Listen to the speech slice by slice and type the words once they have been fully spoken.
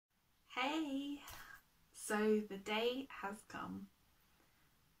Hey! So the day has come.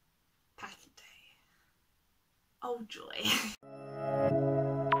 Packing day. Oh joy.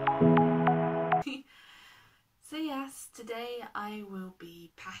 So yes, today I will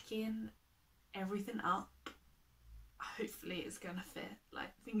be packing everything up. Hopefully it's gonna fit,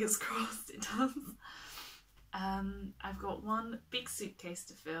 like fingers crossed it does. I've got one big suitcase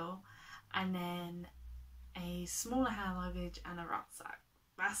to fill and then a smaller hand luggage and a rucksack.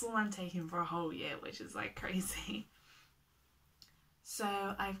 That's all I'm taking for a whole year, which is like crazy. So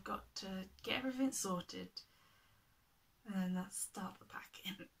I've got to get everything sorted and then let's start the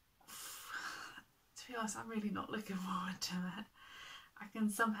packing. To be honest, I'm really not looking forward to it. I can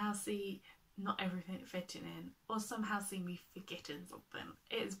somehow see not everything fitting in, or somehow see me forgetting something.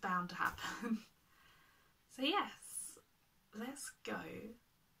 It is bound to happen. So yes, let's go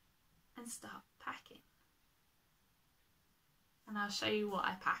and start packing. And I'll show you what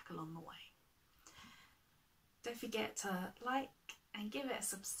I pack along the way. Don't forget to like and give it a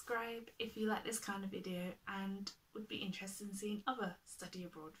subscribe if you like this kind of video and would be interested in seeing other study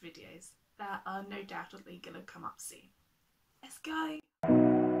abroad videos that are no doubtedly going to come up soon. Let's go!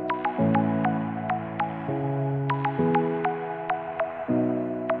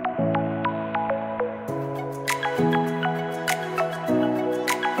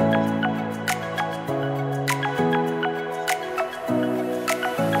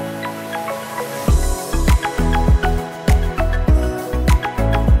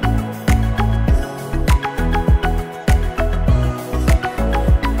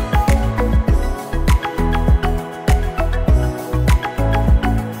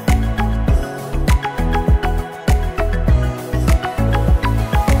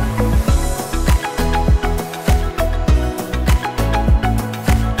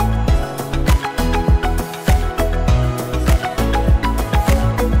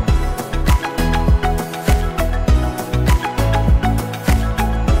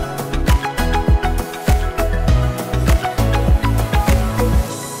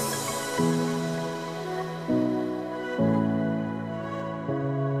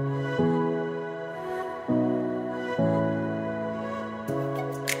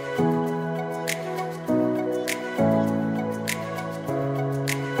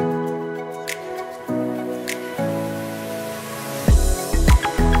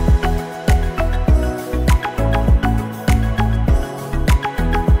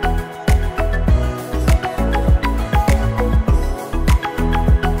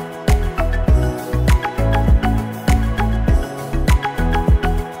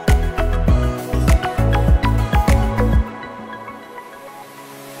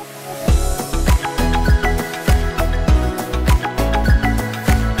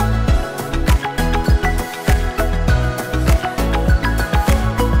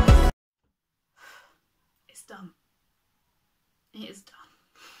 It's done. It is done.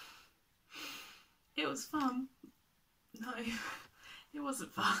 It was fun. No, it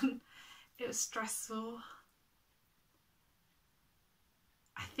wasn't fun. It was stressful.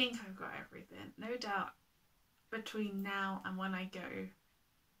 I think I've got everything. No doubt between now and when I go,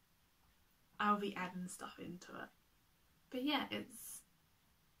 I'll be adding stuff into it. But yeah, it's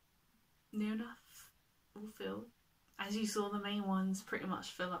new enough, all filled. As you saw, the main ones pretty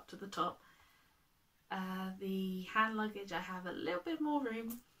much fill up to the top. The hand luggage, I have a little bit more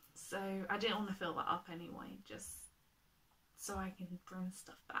room, so I didn't want to fill that up anyway, just so I can bring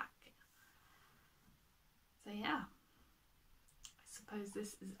stuff back. So yeah, I suppose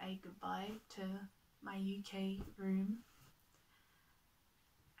this is a goodbye to my UK room,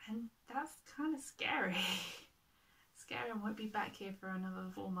 and that's kind of scary. Scary, I won't be back here for another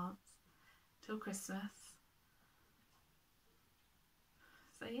 4 months, till Christmas.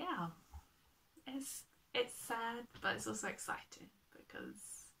 So yeah, it's sad, but it's also exciting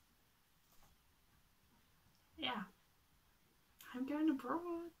because, yeah, I'm going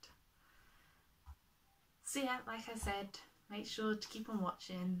abroad. So yeah, like I said, make sure to keep on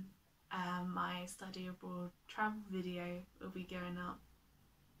watching. My study abroad travel video will be going up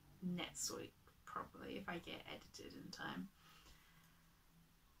next week, probably, if I get edited in time.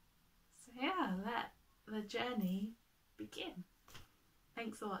 So yeah, let the journey begin.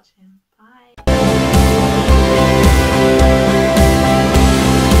 Thanks for watching. Bye.